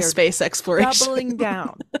on the space exploration. Doubling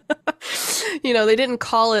down. You know, they didn't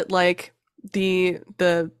call it like the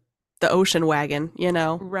ocean wagon, you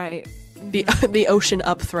know. Right. The ocean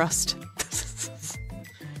upthrust.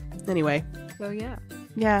 Anyway. So yeah.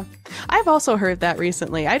 Yeah. I've also heard that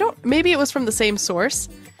recently. Maybe it was from the same source,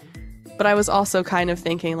 but I was also kind of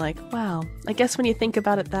thinking like, wow, I guess when you think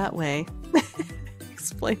about it that way,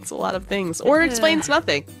 explains a lot of things or explains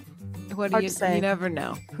nothing. What do you say? You never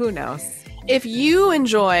know. Who knows? If you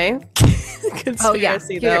enjoy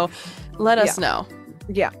conspiracy though, let us know.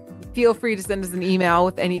 Yeah. Feel free to send us an email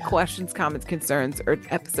with any questions, comments, concerns, or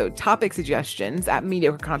episode topic suggestions at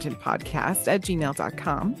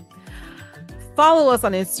mediocrecontentpodcast@gmail.com. Follow us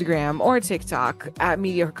on Instagram or TikTok at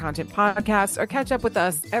Mediocre Content Podcast, or catch up with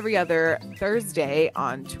us every other Thursday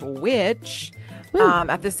on Twitch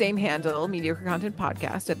at the same handle, Mediocre Content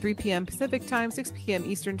Podcast, at 3 p.m. Pacific Time, 6 p.m.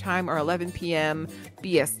 Eastern Time, or 11 p.m.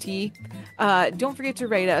 BST. Don't forget to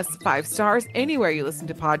rate us 5 stars anywhere you listen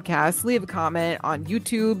to podcasts. Leave a comment on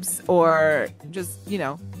YouTube's, or just,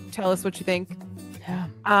 tell us what you think. Yeah.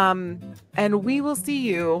 And we will see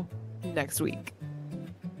you next week.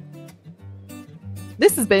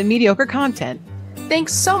 This has been Mediocre Content.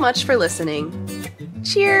 Thanks so much for listening.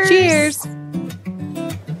 Cheers. Cheers.